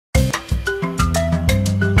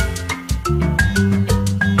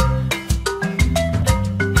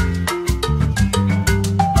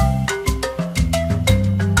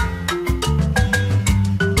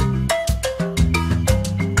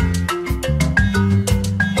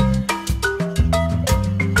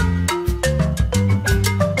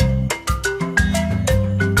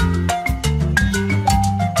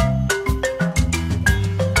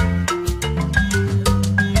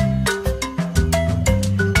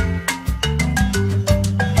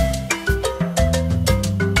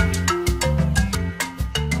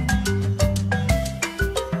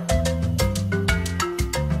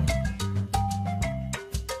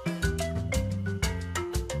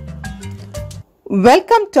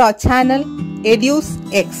Welcome to our channel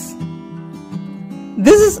EduSX.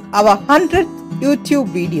 This is our 100th YouTube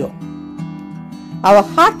video. Our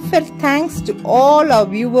heartfelt thanks to all our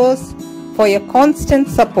viewers for your constant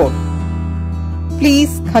support.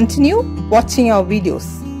 Please continue watching our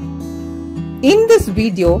videos. In this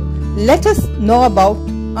video, let us know about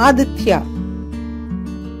Aditya.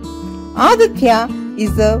 Aditya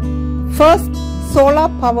is the first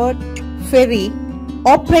solar-powered ferry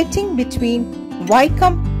operating between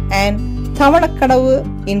Vaikam and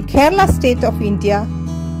Thavanakadavu in Kerala state of India,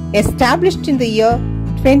 established in the year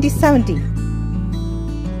 2017.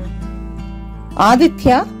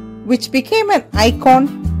 Aditya, which became an icon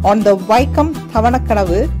on the Vaikam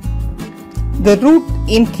Thavanakadavu, the route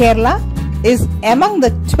in Kerala, is among the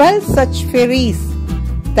 12 such ferries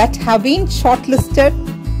that have been shortlisted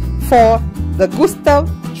for the Gustave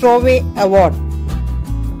Trouve Award,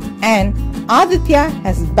 and Aditya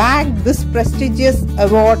has bagged this prestigious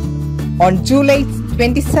award on July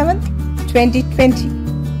 27, 2020.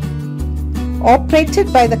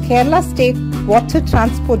 Operated by the Kerala State Water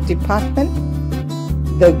Transport Department,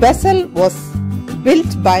 the vessel was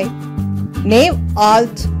built by Nave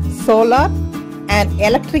Alt Solar and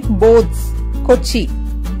Electric Boats, Kochi.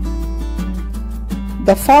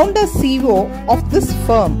 The founder CEO of this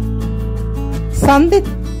firm, Sandit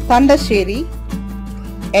Thandasheri,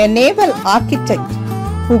 a naval architect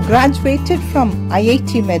who graduated from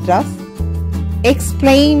IIT Madras,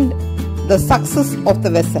 explained the success of the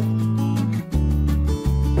vessel.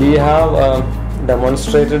 We have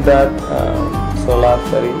demonstrated that solar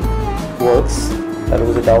ferry works. There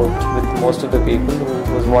was a doubt with most of the people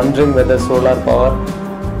who was wondering whether solar power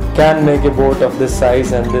can make a boat of this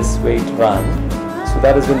size and this weight run. So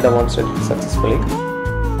that has been demonstrated successfully.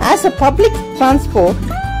 As a public transport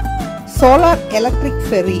solar electric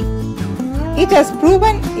ferry, it has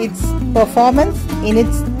proven its performance in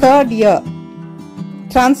its third year,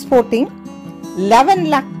 transporting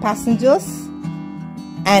 11 lakh passengers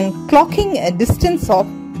and clocking a distance of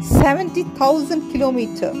 70,000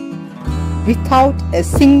 kilometers without a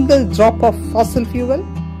single drop of fossil fuel,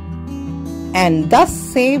 and thus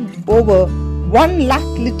saved over 1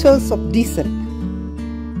 lakh liters of diesel.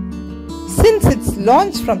 Since its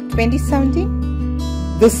launch from 2017,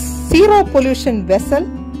 this zero pollution vessel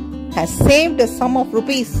has saved a sum of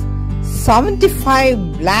rupees 75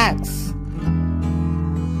 lakhs.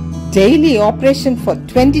 Daily operation for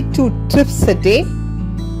 22 trips a day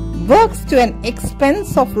works to an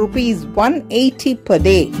expense of rupees 180 per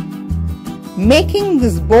day, making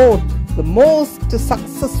this boat the most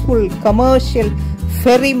successful commercial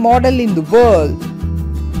ferry model in the world.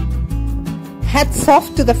 Hats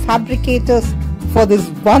off to the fabricators for this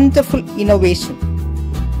wonderful innovation.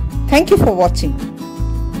 Thank you for watching.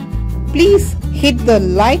 Please hit the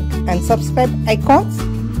like and subscribe icons.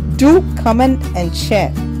 Do comment and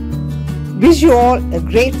share. Wish you all a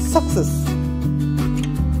great success.